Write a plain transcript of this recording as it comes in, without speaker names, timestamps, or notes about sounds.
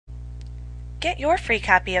Get your free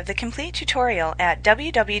copy of the complete tutorial at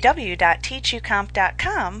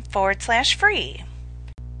www.teachucomp.com/free.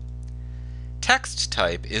 Text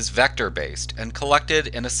type is vector-based and collected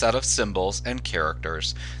in a set of symbols and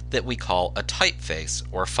characters that we call a typeface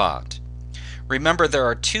or font. Remember, there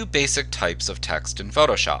are two basic types of text in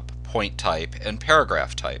Photoshop: point type and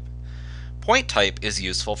paragraph type. Point type is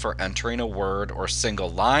useful for entering a word or single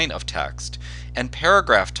line of text, and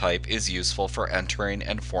paragraph type is useful for entering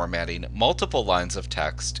and formatting multiple lines of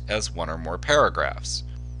text as one or more paragraphs.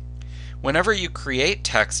 Whenever you create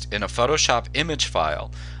text in a Photoshop image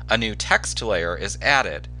file, a new text layer is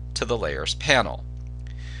added to the Layers panel.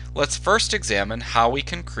 Let's first examine how we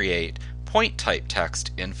can create point type text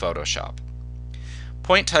in Photoshop.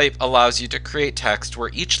 Point type allows you to create text where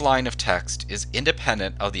each line of text is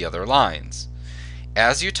independent of the other lines.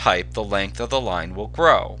 As you type, the length of the line will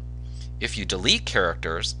grow. If you delete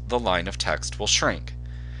characters, the line of text will shrink.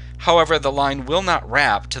 However, the line will not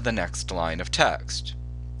wrap to the next line of text.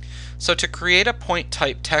 So to create a point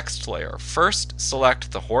type text layer, first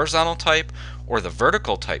select the horizontal type or the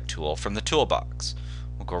vertical type tool from the toolbox.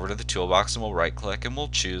 We'll go over to the toolbox and we'll right click and we'll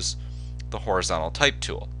choose the horizontal type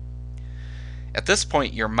tool. At this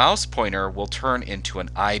point, your mouse pointer will turn into an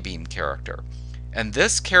I-beam character, and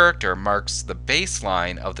this character marks the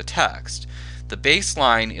baseline of the text. The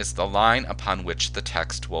baseline is the line upon which the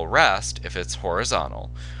text will rest if it's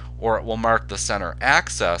horizontal, or it will mark the center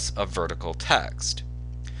axis of vertical text.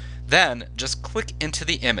 Then, just click into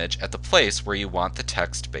the image at the place where you want the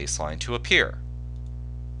text baseline to appear.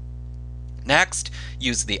 Next,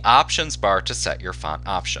 use the Options bar to set your font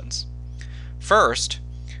options. First,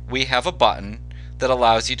 we have a button that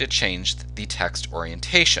allows you to change the text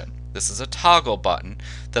orientation. This is a toggle button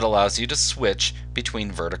that allows you to switch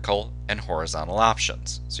between vertical and horizontal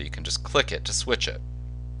options. So you can just click it to switch it.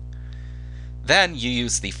 Then you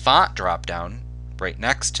use the font drop-down right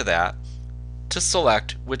next to that to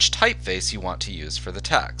select which typeface you want to use for the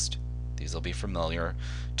text. These will be familiar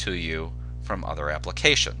to you from other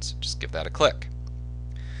applications. Just give that a click.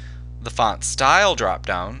 The font style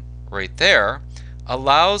drop-down right there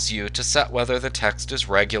allows you to set whether the text is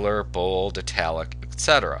regular, bold, italic,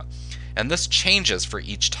 etc. And this changes for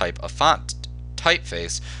each type of font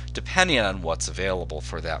typeface depending on what's available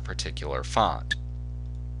for that particular font.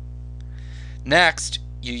 Next,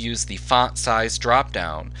 you use the font size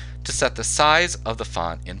drop-down to set the size of the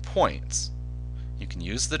font in points. You can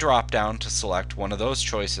use the drop-down to select one of those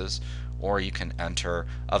choices, or you can enter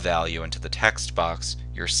a value into the text box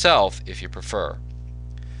yourself if you prefer.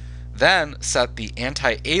 Then set the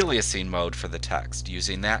anti-aliasing mode for the text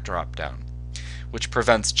using that drop-down, which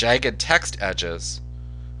prevents jagged text edges,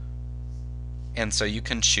 and so you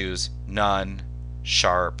can choose none,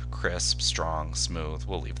 sharp, crisp, strong, smooth.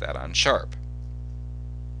 We'll leave that on sharp.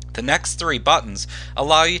 The next three buttons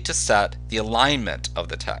allow you to set the alignment of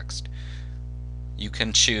the text. You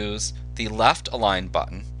can choose the left align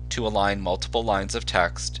button to align multiple lines of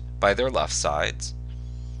text by their left sides,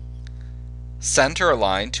 center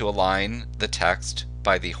align to align the text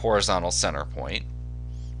by the horizontal center point,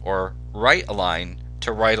 or right align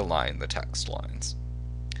to right align the text lines.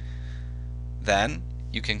 Then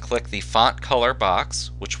you can click the font color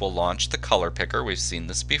box, which will launch the color picker. We've seen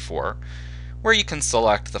this before, where you can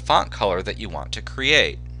select the font color that you want to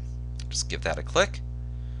create. Just give that a click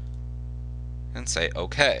and say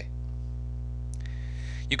OK.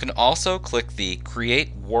 You can also click the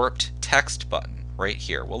Create Warped Text button right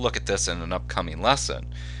here. We'll look at this in an upcoming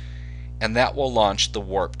lesson, and that will launch the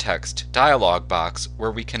Warp Text dialog box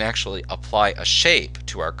where we can actually apply a shape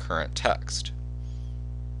to our current text.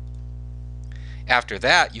 After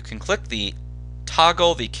that, you can click the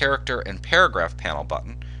Toggle the Character and Paragraph panel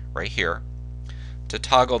button right here to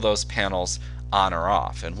toggle those panels on or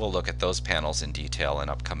off, and we'll look at those panels in detail in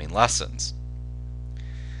upcoming lessons.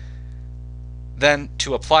 Then,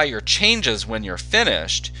 to apply your changes when you're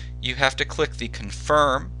finished, you have to click the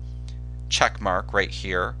Confirm check mark right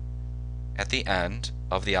here at the end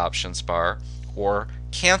of the options bar, or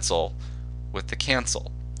Cancel with the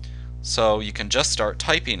Cancel. So you can just start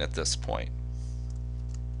typing at this point.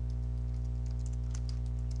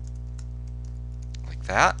 Like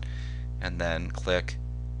that, and then click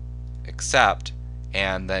Accept,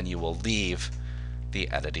 and then you will leave the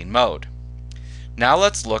editing mode. Now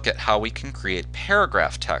let's look at how we can create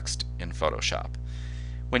paragraph text in Photoshop.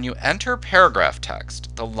 When you enter paragraph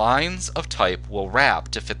text, the lines of type will wrap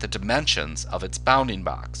to fit the dimensions of its bounding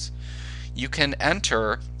box. You can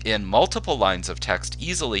enter in multiple lines of text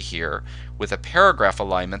easily here with a paragraph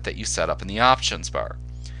alignment that you set up in the options bar.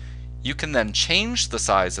 You can then change the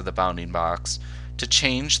size of the bounding box to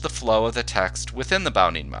change the flow of the text within the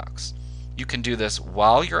bounding box. You can do this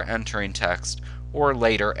while you're entering text or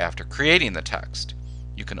later after creating the text.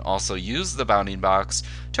 You can also use the bounding box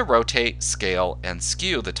to rotate, scale, and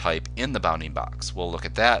skew the type in the bounding box. We'll look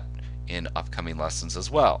at that in upcoming lessons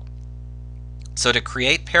as well. So to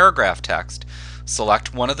create paragraph text,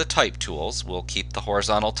 select one of the type tools. We'll keep the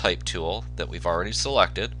horizontal type tool that we've already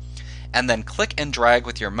selected, and then click and drag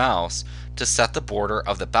with your mouse to set the border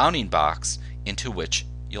of the bounding box into which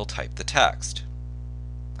you'll type the text,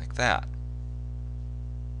 like that.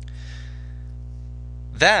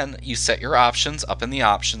 Then you set your options up in the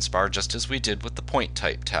options bar just as we did with the point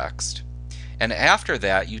type text. And after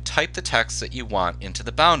that, you type the text that you want into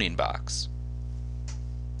the bounding box.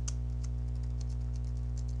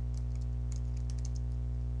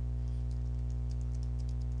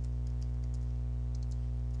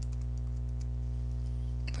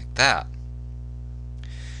 Like that.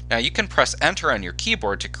 Now you can press enter on your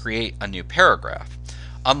keyboard to create a new paragraph.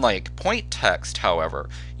 Unlike point text, however,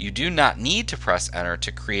 you do not need to press enter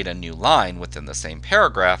to create a new line within the same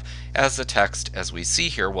paragraph, as the text, as we see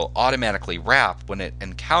here, will automatically wrap when it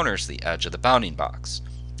encounters the edge of the bounding box.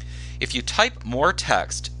 If you type more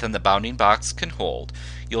text than the bounding box can hold,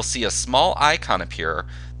 you'll see a small icon appear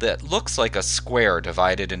that looks like a square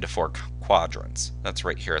divided into 4 quadrants. That's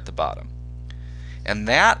right here at the bottom. And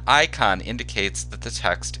that icon indicates that the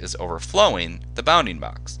text is overflowing the bounding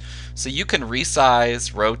box. So you can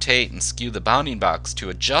resize, rotate, and skew the bounding box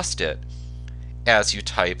to adjust it as you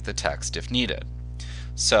type the text if needed.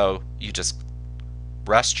 So you just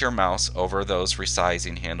rest your mouse over those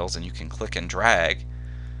resizing handles and you can click and drag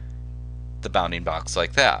the bounding box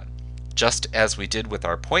like that. Just as we did with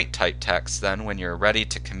our point type text, then when you're ready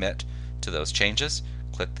to commit to those changes,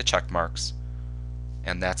 click the check marks,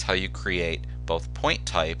 and that's how you create both point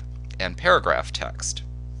type and paragraph text.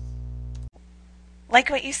 Like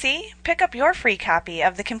what you see? Pick up your free copy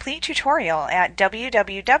of the complete tutorial at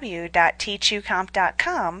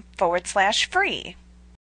www.teachucomp.com/free.